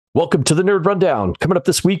Welcome to the Nerd Rundown. Coming up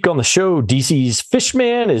this week on the show, DC's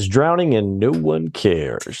Fishman is drowning and no one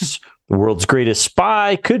cares. The world's greatest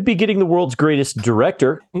spy could be getting the world's greatest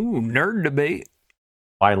director. Ooh, nerd debate.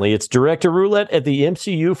 Finally, it's director roulette at the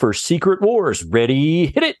MCU for Secret Wars. Ready,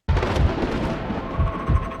 hit it.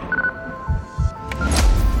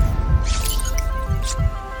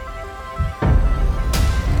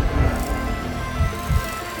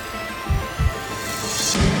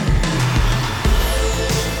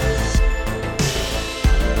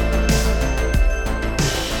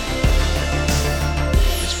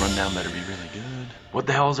 What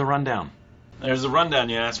the hell is a rundown? There's the rundown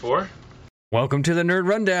you asked for. Welcome to the Nerd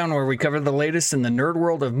Rundown, where we cover the latest in the nerd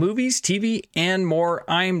world of movies, TV, and more.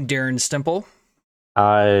 I'm Darren Stemple.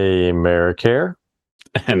 I'm Eric Hare.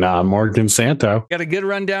 And I'm Morgan Santo. Got a good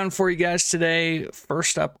rundown for you guys today.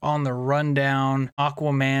 First up on the rundown,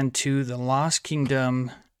 Aquaman 2, The Lost Kingdom.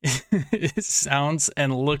 It sounds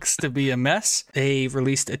and looks to be a mess. They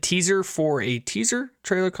released a teaser for a teaser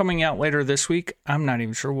trailer coming out later this week. I'm not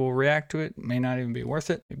even sure we'll react to it. May not even be worth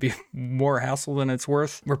it. It'd be more hassle than it's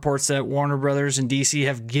worth. Reports that Warner Brothers and DC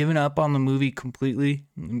have given up on the movie completely.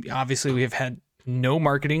 Obviously, we have had no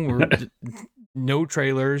marketing, no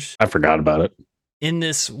trailers. I forgot about it. In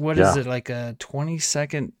this, what is it, like a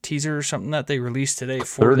 20-second teaser or something that they released today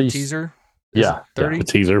for the teaser? Yeah, 30? The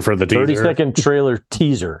teaser for the teaser. 30-second trailer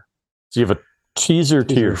teaser. So you have a teaser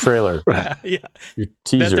to your trailer. Yeah. Your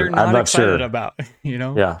teaser. That they're not I'm not excited sure about, you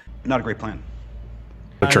know? Yeah. Not a great plan.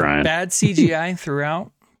 We're trying. Bad CGI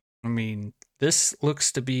throughout. I mean, this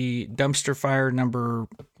looks to be dumpster fire number,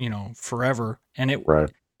 forever. And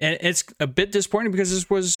it's a bit disappointing because this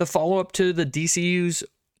was the follow-up to the DCEU's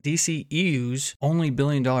only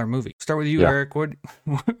billion-dollar movie. Start with you, Eric. What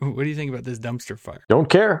do you think about this dumpster fire? Don't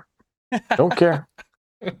care.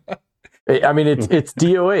 I mean, it's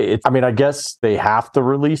DOA. I guess they have to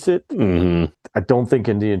release it. Mm-hmm. I don't think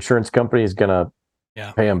the insurance company is going to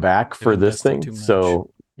pay them back for this thing.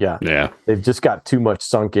 So, yeah, they've just got too much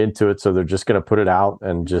sunk into it. So they're just going to put it out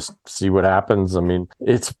and just see what happens. I mean,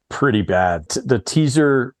 it's pretty bad. The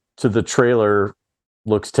teaser to the trailer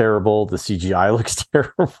looks terrible. The CGI looks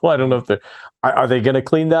terrible. I don't know if are they going to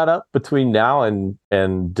clean that up between now and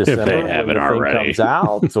December? If they haven't already, comes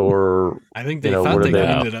out, or I think they thought they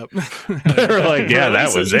cleaned it up. They're like, yeah,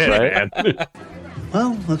 that was it, right? Man.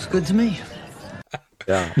 Well, looks good to me.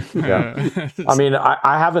 Yeah. I mean,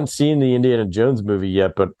 I haven't seen the Indiana Jones movie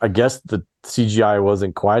yet, but I guess the CGI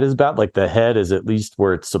wasn't quite as bad. Like the head is at least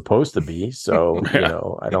where it's supposed to be. So,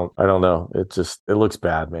 I don't know. It looks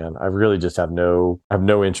bad, man. I really just have no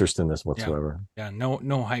interest in this whatsoever. Yeah,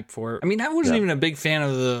 no hype for it. I mean, I wasn't even a big fan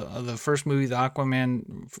of the first movie, the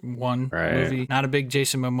Aquaman 1 movie. Not a big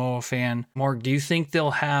Jason Momoa fan. Morg, do you think they'll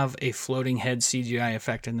have a floating head CGI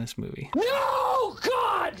effect in this movie? No,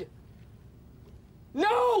 God!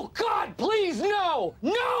 No, God, please, no!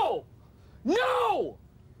 No! No!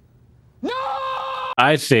 No!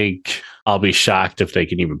 I think I'll be shocked if they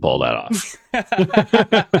can even pull that off.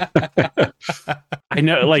 I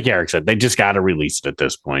know, like Eric said, they just got to release it at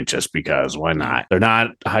this point just because. Why not? They're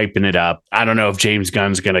not hyping it up. I don't know if James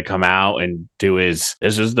Gunn's going to come out and do this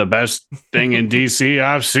is the best thing in DC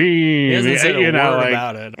I've seen. He hasn't said a word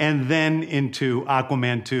about it. And then into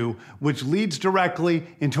Aquaman 2, which leads directly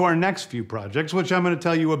into our next few projects, which I'm going to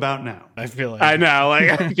tell you about now. I feel like I know,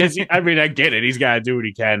 I get it. He's got to do what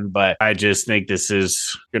he can, but I just think this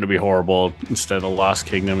is going to be horrible. Instead of Lost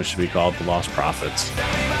Kingdom, it should be called The Lost Prophets.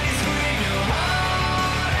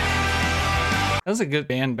 That was a good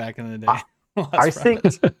band back in the day. I think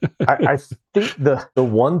the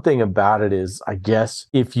one thing about it is, I guess,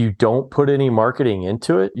 if you don't put any marketing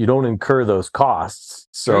into it, you don't incur those costs.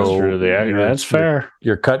 So that's fair.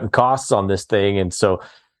 You're cutting costs on this thing, and so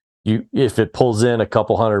if it pulls in a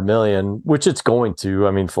couple $100 million, which it's going to,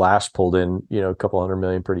 I mean, Flash pulled in, a couple $100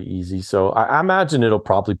 million pretty easy. So I imagine it'll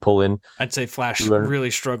probably pull in. I'd say Flash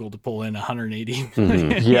really struggled to pull in 180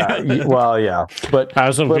 million. Mm-hmm. Yeah. But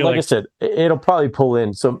like I said, it'll probably pull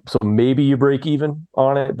in. So maybe you break even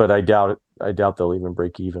on it, but I doubt it. I doubt they'll even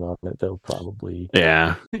break even on it. They'll probably.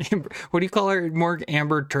 Yeah. What do you call her, Morg?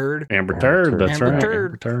 Amber Turd? Amber Turd. That's Amber right. Turd.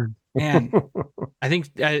 Amber Turd. And I think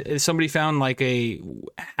somebody found like a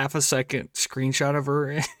half a second screenshot of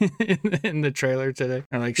her in the trailer today.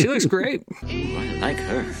 They're like, she looks great. Ooh, I like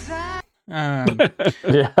her.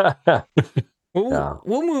 Yeah. We'll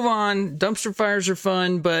move on. Dumpster fires are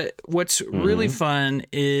fun, but what's really fun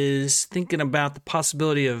is thinking about the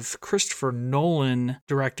possibility of Christopher Nolan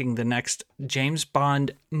directing the next James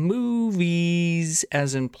Bond movies,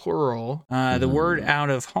 as in plural. The word out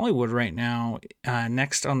of Hollywood right now,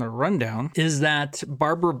 next on the rundown, is that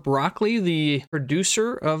Barbara Broccoli, the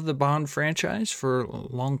producer of the Bond franchise for a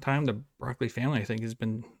long time, the Broccoli family, I think, has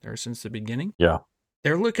been there since the beginning. Yeah.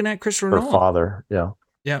 They're looking at Christopher Nolan. Her father, yeah.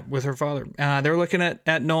 Yeah, with her father. They're looking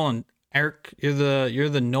at Nolan. Eric, you're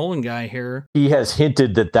the Nolan guy here. He has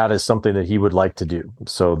hinted that is something that he would like to do.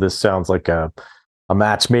 So this sounds like a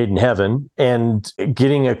match made in heaven, and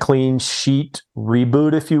getting a clean sheet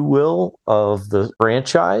reboot, if you will, of the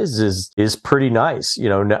franchise is pretty nice.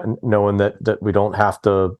 Knowing that we don't have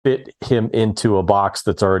to fit him into a box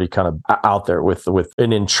that's already kind of out there with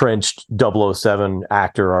an entrenched 007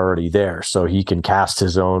 actor already there. So he can cast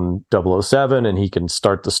his own 007 and he can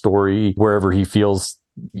start the story wherever he feels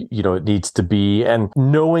it needs to be. And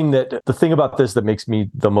knowing that, the thing about this that makes me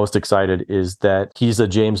the most excited is that he's a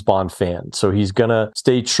James Bond fan. So he's going to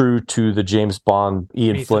stay true to the James Bond,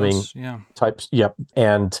 Ian Fleming types. Yep.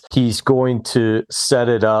 And he's going to set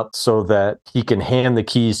it up so that he can hand the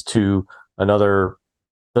keys to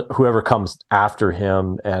whoever comes after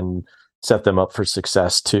him and set them up for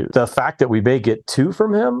success too. The fact that we may get 2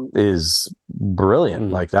 from him is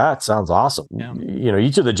brilliant. Like, that sounds awesome. Yeah.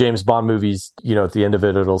 Each of the James Bond movies, at the end of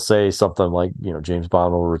it, it'll say something like, James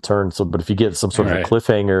Bond will return. So, but if you get some sort of a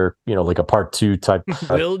cliffhanger, like a part 2 type,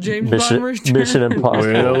 will James Bond return? Mission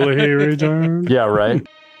Impossible. Will he return? Yeah, right.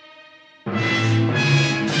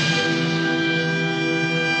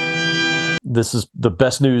 This is the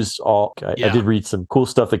best news. I did read some cool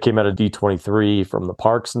stuff that came out of D23 from the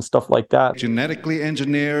parks and stuff like that. Genetically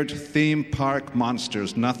engineered theme park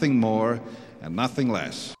monsters, nothing more and nothing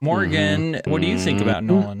less. Morgan, what do you think about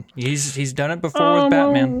Nolan? He's done it before with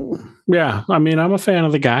Batman. Yeah, I mean, I'm a fan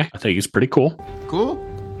of the guy. I think he's pretty cool. Cool.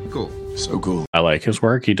 So cool. I like his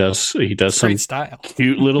work. He does some style.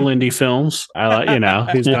 Cute little indie films. I like,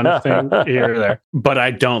 he's done a thing here or there. But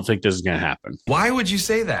I don't think this is going to happen. Why would you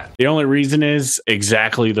say that? The only reason is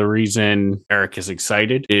exactly the reason Eric is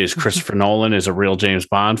excited is Christopher Nolan is a real James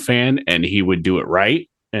Bond fan, and he would do it right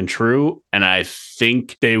and true. And I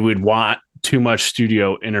think they would want too much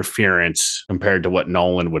studio interference compared to what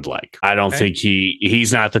Nolan would like. I don't think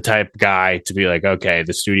he's not the type of guy to be like, okay,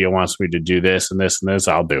 the studio wants me to do this and this and this,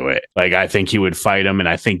 I'll do it. Like, I think he would fight him, and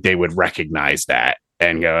I think they would recognize that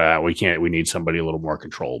and go, we need somebody a little more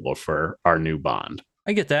controllable for our new Bond.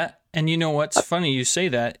 I get that. And you know what's funny you say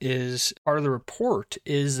that is part of the report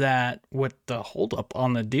is that what the holdup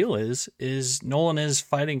on the deal is Nolan is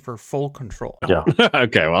fighting for full control. Yeah.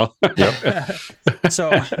 Okay, well. Yep. So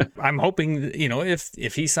I'm hoping,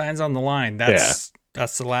 if he signs on the line, that's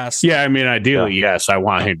the last. Yeah, I mean, ideally, yes, I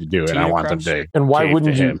want him to do it. I want them to. And why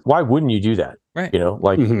wouldn't you do that? Right.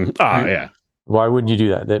 Yeah. Why wouldn't you do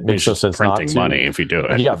that? That makes no sense. Printing money if you do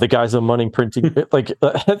it. Yeah, the guy's a money printing. Like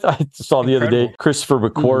I saw the other day, Christopher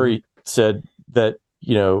McQuarrie said that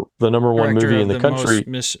the number one Director movie in the country,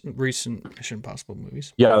 recent Mission Impossible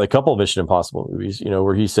movies. Yeah, the couple of Mission Impossible movies.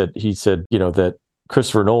 Where he said that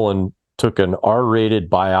Christopher Nolan took an R-rated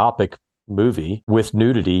biopic movie with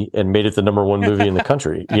nudity and made it the number one movie in the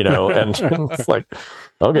country. And it's like,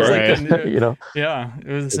 okay, yeah, it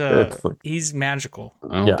was. He's magical.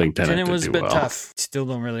 I don't think that it was a bit tough. Still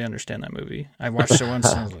don't really understand that movie. I watched it once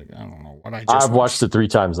and I was like, I don't know what I've watched it 3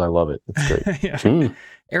 times and I love it. It's great.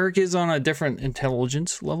 Eric is on a different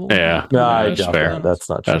intelligence level. Yeah, that's fair. That's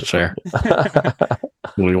not true. That's fair.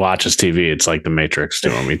 When he watches TV, it's like the Matrix to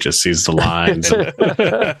him. He just sees the lines.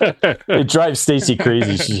 It drives Stacey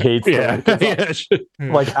crazy. She hates it.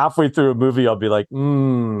 Like halfway through a movie, I'll be like,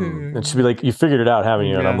 and she'll be like, "You figured it out, haven't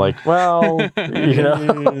you?" And I'm like, "Well, He's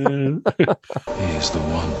the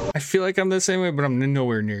one." I feel like I'm the same way, but I'm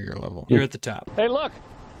nowhere near your level. You're at the top. Hey, look,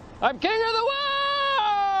 I'm king of the world!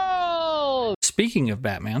 Speaking of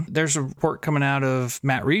Batman, there's a report coming out of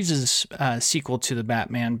Matt Reeves' sequel to The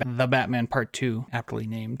Batman Part 2, aptly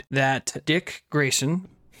named, that Dick Grayson...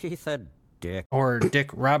 He said Dick. Or Dick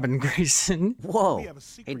Robin Grayson. Whoa,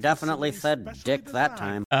 he definitely said Dick that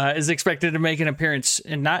time. Is expected to make an appearance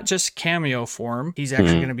in not just cameo form. He's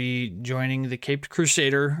actually going to be joining the Caped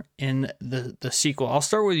Crusader in the sequel. I'll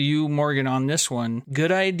start with you, Morgan, on this one.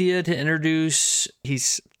 Good idea to introduce...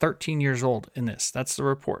 He's 13 years old in this. That's the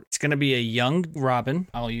report. It's going to be a young Robin.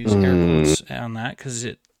 I'll use air quotes on that because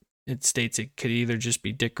it states it could either just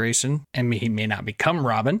be Dick Grayson and he may not become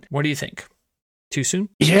Robin. What do you think? Too soon?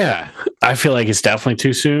 Yeah, I feel like it's definitely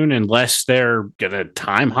too soon unless they're gonna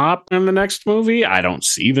time hop in the next movie. I don't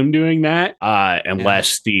see them doing that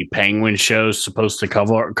unless the Penguin show's supposed to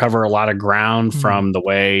cover a lot of ground from the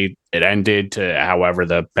way it ended to however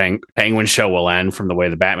the Penguin show will end, from the way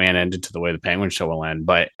the Batman ended to the way the Penguin show will end.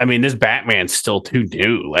 But I mean, this Batman's still too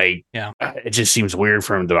new. Like, it just seems weird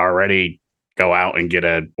for him to already go out and get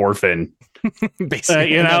an orphan.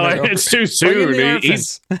 Basically, it's too soon.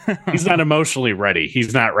 He's not emotionally ready.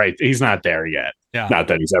 He's not right. He's not there yet. Yeah. Not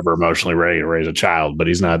that he's ever emotionally ready to raise a child, but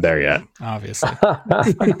he's not there yet. Obviously.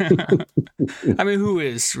 I mean, who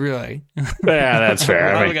is really? Yeah, that's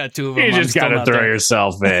fair. I mean, got two of them. You just got to throw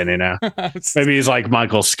yourself in, Maybe he's like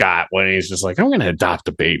Michael Scott when he's just like, I'm going to adopt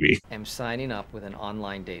a baby. I'm signing up with an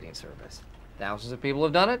online dating service. Thousands of people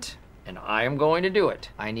have done it, and I am going to do it.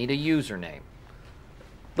 I need a username.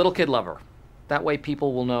 Little Kid Lover. That way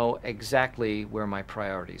people will know exactly where my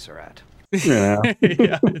priorities are at. Yeah.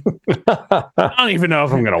 I don't even know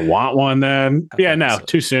if I'm going to want one then. Yeah, no,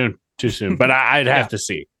 too soon. But I'd have to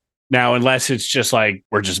see. Now, unless it's just like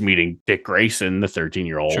we're just meeting Dick Grayson, the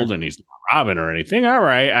 13-year-old, and he's not Robin or anything. All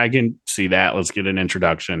right, I can see that. Let's get an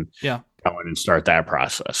introduction. Yeah. Going and start that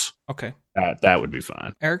process. Okay. That would be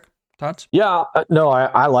fine. Eric, thoughts? Yeah, no,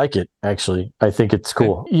 I like it, actually. I think it's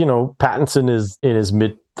cool. Okay. Pattinson is in his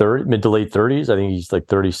mid to late 30s. I think he's like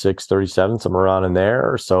 36, 37, somewhere around in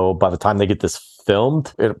there. So by the time they get this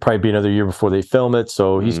filmed, it'll probably be another year before they film it.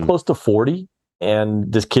 So he's close to 40.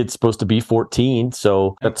 And this kid's supposed to be 14.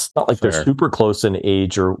 So that's not like they're super close in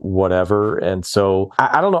age or whatever. And so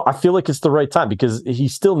I don't know. I feel like it's the right time because he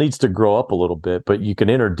still needs to grow up a little bit, but you can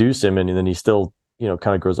introduce him and then he still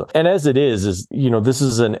kind of grows up. And as it is, this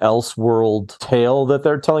is an Elseworld tale that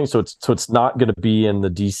they're telling. So it's not going to be in the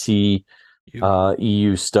DC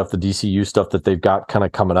EU stuff, the DCU stuff that they've got kind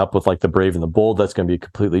of coming up with, like the Brave and the Bold. That's going to be a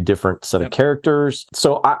completely different set of characters.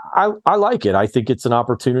 So I like it. I think it's an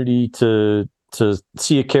opportunity to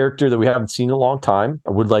see a character that we haven't seen in a long time.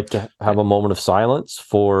 I would like to have a moment of silence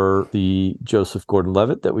for the Joseph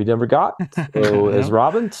Gordon-Levitt that we never got as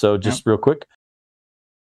Robin. So just real quick.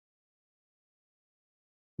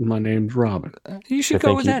 My name's Robin. You should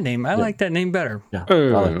go with that name. I like that name better. Yeah, I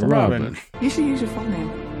like that. Robin. You should use your full name.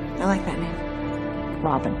 I like that name.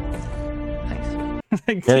 Robin.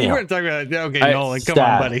 Thanks. You weren't talking about okay, Nolan. Come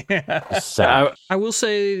on, buddy. I will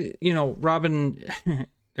say, Robin.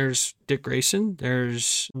 There's Dick Grayson.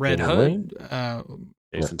 There's Red Hood.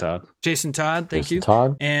 Jason Todd. Thank you.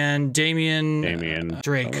 And Damian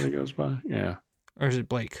Drake. He goes by. Yeah. Or is it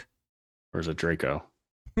Blake? Or is it Draco?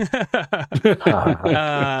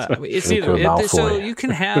 It's either. So you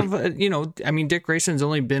can have, Dick Grayson's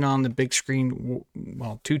only been on the big screen,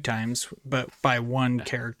 2 times, but by one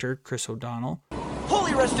character, Chris O'Donnell.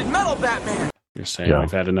 Holy rusted metal, Batman! You're saying we've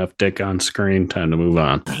had enough Dick on screen. Time to move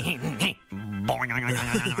on.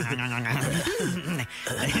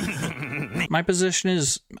 My position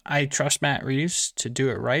is I trust Matt Reeves to do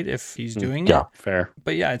it right if he's doing it. Yeah, fair.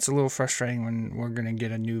 But yeah, it's a little frustrating when we're going to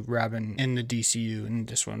get a new Robin in the DCU and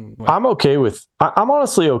this one. I'm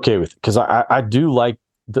honestly okay with it because I do like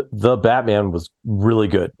the Batman was really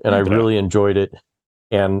good and I really enjoyed it.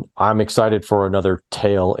 And I'm excited for another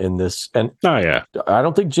tale in this. And I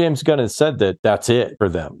don't think James Gunn has said that that's it for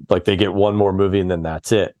them. Like they get one more movie and then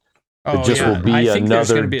that's it. It just will be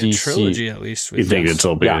another DC trilogy at least. You think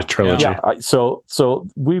it'll be a trilogy? Yeah. So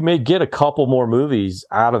we may get a couple more movies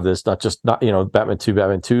out of this, not Batman 2,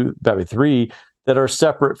 Batman 2, Batman 3 that are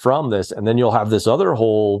separate from this, and then you'll have this other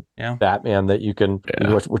whole Batman that you can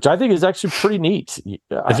watch, which I think is actually pretty neat.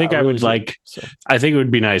 I think I think it would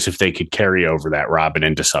be nice if they could carry over that Robin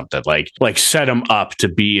into something like set him up to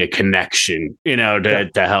be a connection, to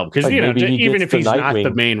help because even if he's not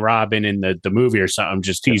the main Robin in the movie or something,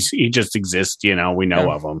 he just exists. We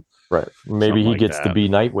know of him, right? Maybe he gets to be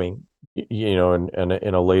Nightwing. In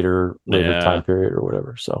a later time period or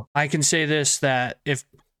whatever. So I can say this, that if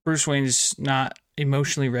Bruce Wayne's not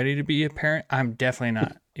emotionally ready to be a parent, I'm definitely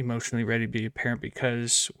not emotionally ready to be a parent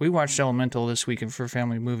because we watched Elemental this weekend for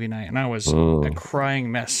family movie night and I was a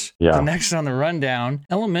crying mess. Yeah. The next on the rundown,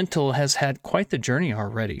 Elemental has had quite the journey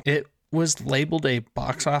already. It was labeled a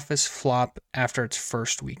box office flop after its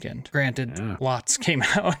first weekend. Granted, lots came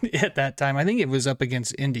out at that time. I think it was up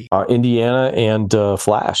against Indy. Indiana and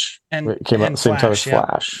Flash. It came out at the same time as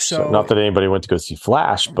Flash. So not that anybody went to go see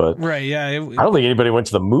Flash, but right, I don't think anybody went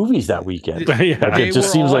to the movies that weekend. It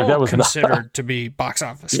just seems like that was considered to be box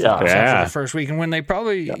office flops after the first week. And when they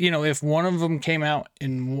probably, if one of them came out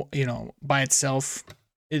in, by itself,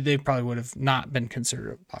 they probably would have not been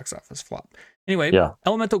considered a box office flop. Anyway,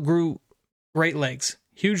 Elemental grew great legs,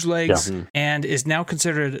 huge legs, and is now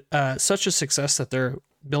considered such a success that they're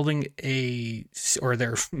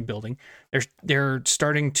they're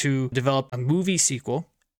starting to develop a movie sequel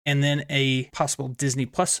and then a possible Disney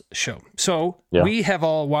Plus show. So we have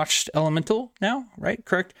all watched Elemental now, right?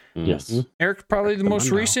 Correct? Yes. Eric, probably the most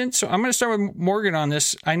recent. So I'm going to start with Morgan on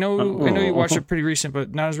this. I know you watched it pretty recent,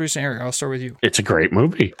 but not as recent. Eric, I'll start with you. It's a great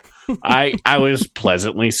movie. I was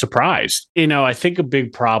pleasantly surprised. I think a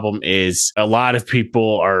big problem is a lot of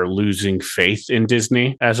people are losing faith in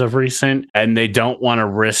Disney as of recent, and they don't want to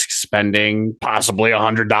risk spending possibly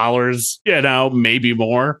 $100, maybe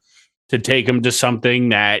more, to take them to something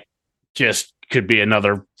that just could be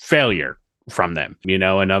another failure from them,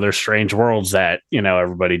 and other Strange Worlds that,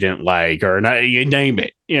 everybody didn't like, or not, you name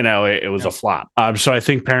it, it was a flop. So I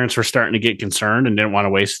think parents were starting to get concerned and didn't want to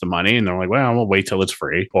waste the money. And they're like, well, we'll wait till it's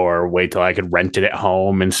free, or wait till I could rent it at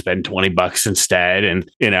home and spend $20 instead.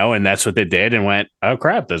 And, and that's what they did, and went, oh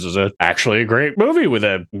crap, this is actually a great movie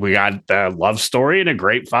we got a love story and a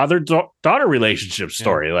great father-daughter relationship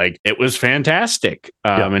story. Like, it was fantastic.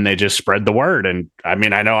 And they just spread the word. And I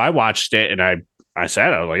mean, I know I watched it and I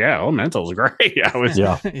said, I was like, yeah, Elemental's great. I was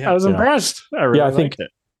impressed. I really liked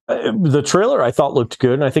it. The trailer I thought looked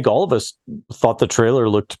good, and I think all of us thought the trailer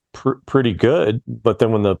looked pretty good. But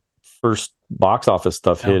then when the first box office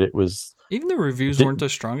stuff hit, it was even the reviews weren't the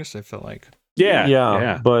strongest. I felt like,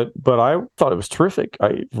 but I thought it was terrific.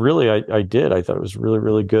 I did. I thought it was really,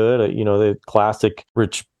 really good. The classic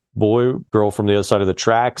rich boy, girl from the other side of the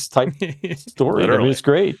tracks type story. I mean, it's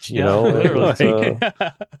great. It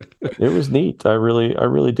was neat. I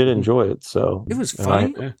really did enjoy it. So it was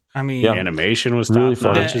fun. I mean, animation was really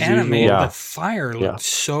fun. The fire looked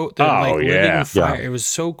so living fire. It was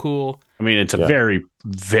so cool. I mean, it's a very,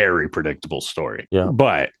 very predictable story. Yeah,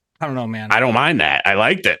 but I don't know, man. I don't mind that. I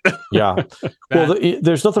liked it. Yeah. Well,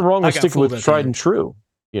 there's nothing wrong with sticking with tried and true.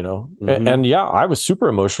 And I was super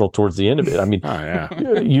emotional towards the end of it. I mean,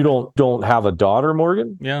 you don't have a daughter,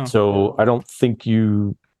 Morgan. Yeah. So I don't think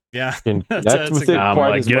you can connect with it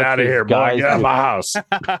quite as get much out of here, boy. Get out of my house.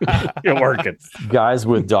 You're working. Guys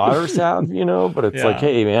with daughters have, but it's like,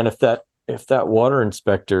 hey, man, if that water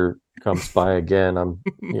inspector comes by again, I'm,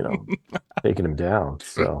 taking him down.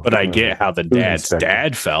 So, but I get how the dad's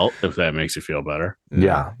dad felt, if that makes you feel better.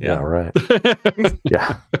 Yeah. Right.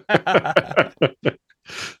 Yeah.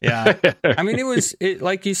 Yeah, I mean, it was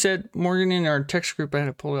like you said, Morgan, in our text group. I had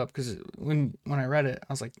to pull it up because when I read it,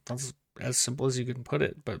 I was like, that's as simple as you can put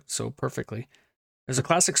it, but so perfectly. There's a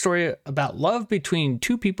classic story about love between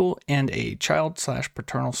two people and a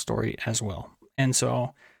child/paternal story as well. And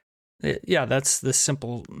so, that's the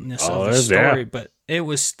simpleness of the story, but it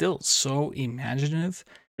was still so imaginative.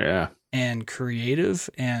 Yeah. And creative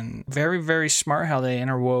and very, very smart how they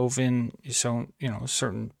interwove in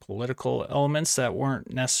certain political elements that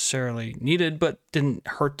weren't necessarily needed, but didn't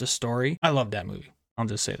hurt the story. I love that movie. I'll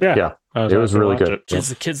just say that. Yeah. It was really good.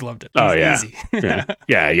 The kids loved it. Oh, yeah. Easy.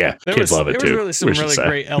 Yeah. Kids love it too. There was really some really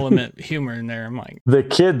great element humor in there. I'm like, the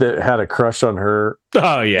kid that had a crush on her.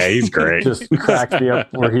 Oh yeah, he's great. Just cracked me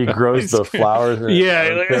up where he grows the flowers.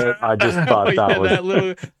 I just thought that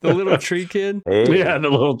was the little tree kid. Hey, yeah, the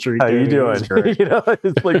little tree kid. How you doing?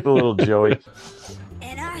 It's like the little Joey.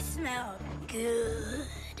 And I smell good.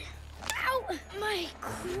 Ow, my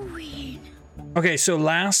queen. Okay, so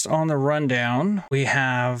last on the rundown, we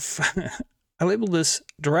have, I labeled this,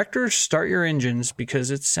 directors, start your engines, because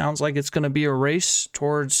it sounds like it's going to be a race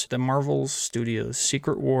towards the Marvel Studios,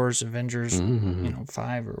 Secret Wars, Avengers,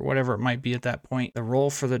 5 or whatever it might be at that point. The role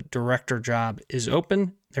for the director job is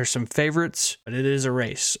open. There's some favorites, but it is a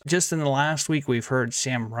race. Just in the last week, we've heard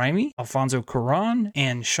Sam Raimi, Alfonso Cuarón,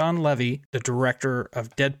 and Sean Levy, the director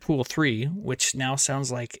of Deadpool 3, which now sounds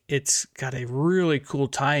like it's got a really cool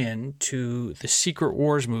tie-in to the Secret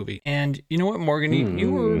Wars movie. And you know what, Morgan?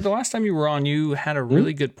 You were, the last time you were on, you had a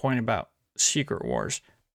really good point about Secret Wars.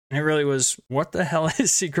 And it really was, what the hell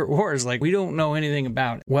is Secret Wars? Like, we don't know anything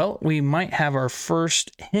about it. Well, we might have our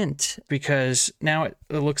first hint, because now it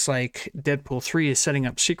looks like Deadpool 3 is setting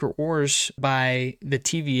up Secret Wars by the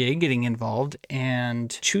TVA getting involved and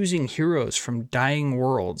choosing heroes from dying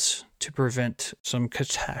worlds to prevent some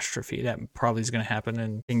catastrophe that probably is going to happen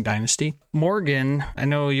in King Dynasty. Morgan, I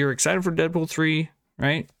know you're excited for Deadpool 3,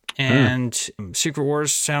 right? And Secret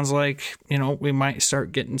Wars sounds like, we might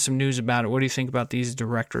start getting some news about it. What do you think about these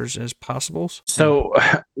directors as possibles? So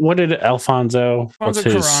what did Alfonso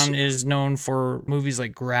Cuarón is known for movies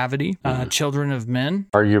like Gravity, Children of Men.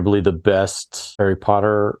 Arguably the best Harry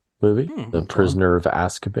Potter movie, The Prisoner of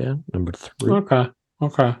Azkaban, number 3. Okay.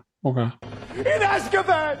 In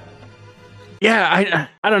Azkaban! Yeah,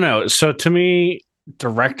 I don't know. So to me,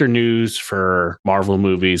 director news for Marvel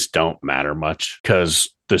movies don't matter much because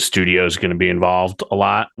the studio is going to be involved a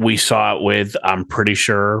lot. We saw it with, I'm pretty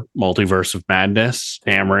sure, Multiverse of Madness.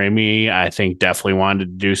 Sam Raimi, I think, definitely wanted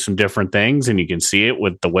to do some different things, and you can see it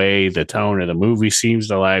with the way the tone of the movie seems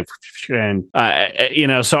to like. And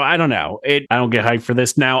so I don't know. I don't get hyped for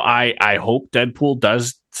this now. I hope Deadpool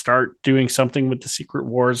does start doing something with the Secret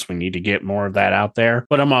Wars. We need to get more of that out there.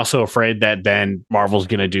 But I'm also afraid that then Marvel's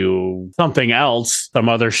going to do something else, some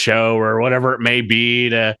other show or whatever it may be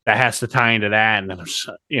that has to tie into that. And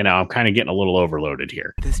then, I'm kind of getting a little overloaded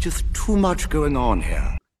here. There's just too much going on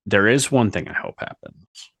here. There is one thing I hope happens.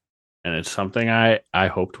 And it's something I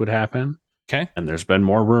hoped would happen. Okay. And there's been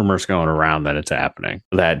more rumors going around that it's happening.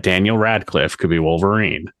 That Daniel Radcliffe could be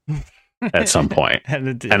Wolverine. At some point,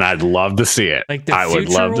 and I'd love to see it. Like I would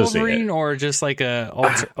love to see it, or just like I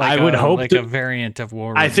would hope a variant of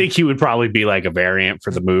Wolverine. I think he would probably be like a variant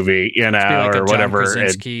for the movie, like or whatever. John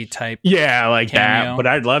Krasinski type, like cameo. that. But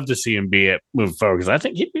I'd love to see him be it moving forward because I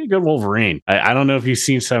think he'd be a good Wolverine. I don't know if you've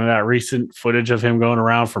seen some of that recent footage of him going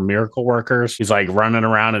around for Miracle Workers. He's like running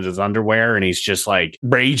around in his underwear and he's just like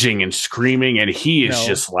raging and screaming, and he is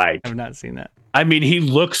just like, I've not seen that. I mean, he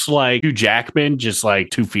looks like Hugh Jackman, just like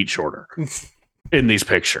 2 feet shorter in these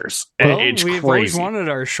pictures. Well, it's we've always wanted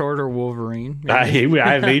our shorter Wolverine. He'd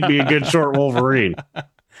be a good short Wolverine.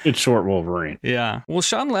 Good short Wolverine. Yeah. Well,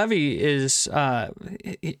 Sean Levy is kind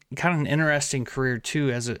of an interesting career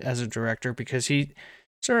too as a director, because he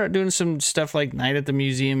started out doing some stuff like Night at the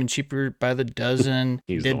Museum and Cheaper by the Dozen.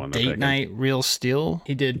 He did Date Night, Real Steel.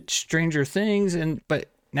 He did Stranger Things, but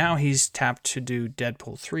now he's tapped to do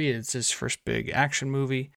Deadpool 3. It's his first big action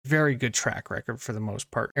movie. Very good track record for the most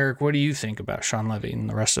part. Eric, what do you think about Sean Levy and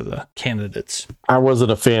the rest of the candidates? I wasn't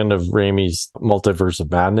a fan of Raimi's Multiverse of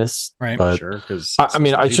Madness. Right. But sure,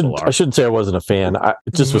 I shouldn't say I wasn't a fan.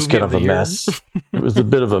 It just was kind of a mess. It was a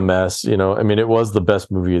bit of a mess. It was the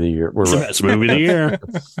best movie of the year. It's the best movie of the year.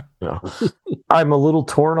 I'm a little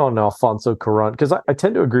torn on Alfonso Cuarón because I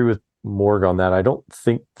tend to agree with Morg on that. I don't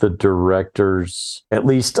think the directors, at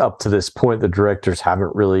least up to this point, the directors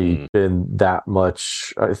haven't really been that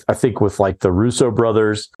much. I think with like the Russo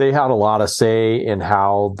brothers, they had a lot of say in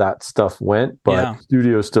how that stuff went, but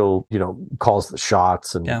studio still, calls the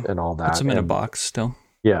shots and all that. Puts them in a box still.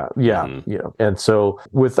 Yeah. And so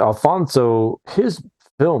with Alfonso, his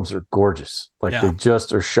films are gorgeous. They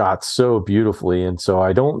just are shot so beautifully. And so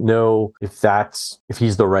I don't know if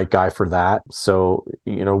he's the right guy for that. So,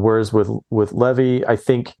 whereas with Levy, I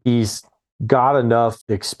think he's got enough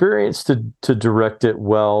experience to direct it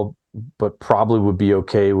well, but probably would be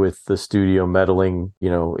okay with the studio meddling,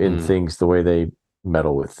 in things the way they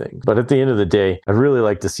meddle with things. But at the end of the day, I'd really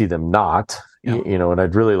like to see them not. And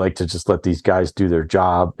I'd really like to just let these guys do their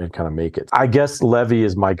job and kind of make it. I guess Levy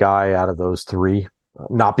is my guy out of those three.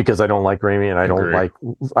 Not because I don't like Raimi and I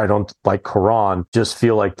don't like Cuarón, just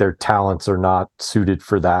feel like their talents are not suited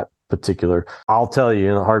for that particular. I'll tell you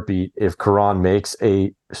in a heartbeat, if Cuarón makes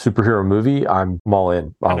a superhero movie, I'm all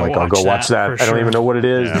in. I'll go watch that. I don't even know what it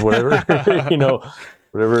is, whatever,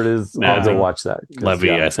 whatever it is, I'll go watch that.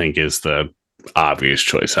 Levy, I think, is the obvious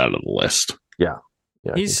choice out of the list. Yeah.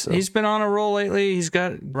 Yeah, he's been on a roll lately. He's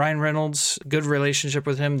got Ryan Reynolds, good relationship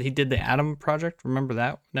with him. He did the Atom Project. Remember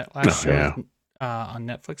that last year? Yeah. On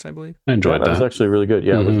Netflix, I believe. I enjoyed that. That was actually really good.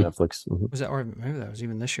 Yeah, it was Netflix. Was that, or maybe that was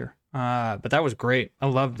even this year. But that was great. I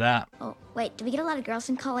loved that. Oh, wait, do we get a lot of girls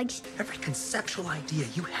in college? Every conceptual idea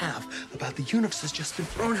you have about the universe has just been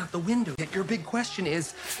thrown out the window. Yet your big question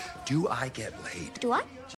is, do I get laid? Do I?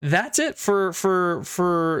 That's it for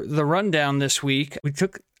the rundown this week. We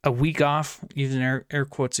took a week off, using air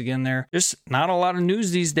quotes again there. Just not a lot of news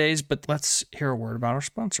these days, but let's hear a word about our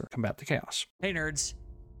sponsor, Combat the Chaos. Hey, nerds.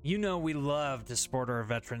 You know we love to support our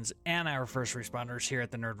veterans and our first responders here at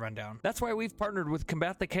the Nerd Rundown. That's why we've partnered with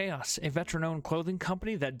Combat the Chaos, a veteran-owned clothing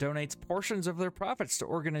company that donates portions of their profits to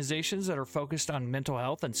organizations that are focused on mental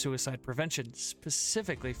health and suicide prevention,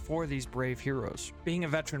 specifically for these brave heroes. Being a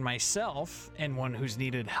veteran myself, and one who's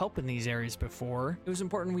needed help in these areas before, it was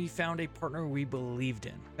important we found a partner we believed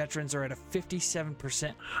in. Veterans are at a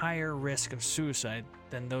 57% higher risk of suicide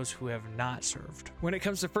than those who have not served. When it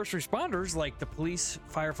comes to first responders like the police,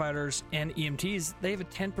 firefighters, and EMTs, they have a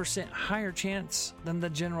 10% higher chance than the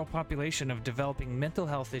general population of developing mental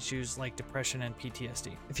health issues like depression and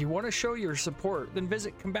PTSD. If you want to show your support, then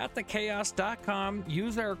visit combatthechaos.com,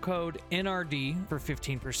 use our code NRD for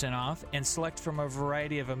 15% off, and select from a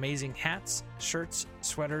variety of amazing hats, shirts,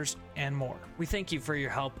 sweaters, and more. We thank you for your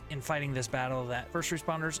help in fighting this battle that first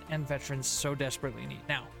responders and veterans so desperately need.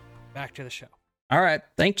 Now, back to the show. All right.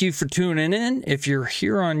 Thank you for tuning in. If you're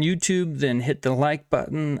here on YouTube, then hit the like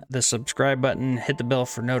button, the subscribe button, hit the bell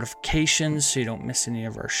for notifications so you don't miss any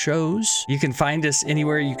of our shows. You can find us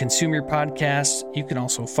anywhere you consume your podcasts. You can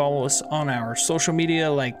also follow us on our social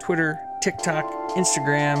media like Twitter, TikTok,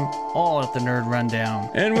 Instagram, all at The Nerd Rundown.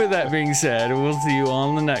 And with that being said, we'll see you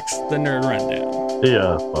on the next The Nerd Rundown.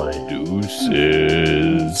 Yeah, bye.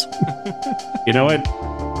 Deuces. You know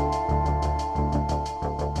what?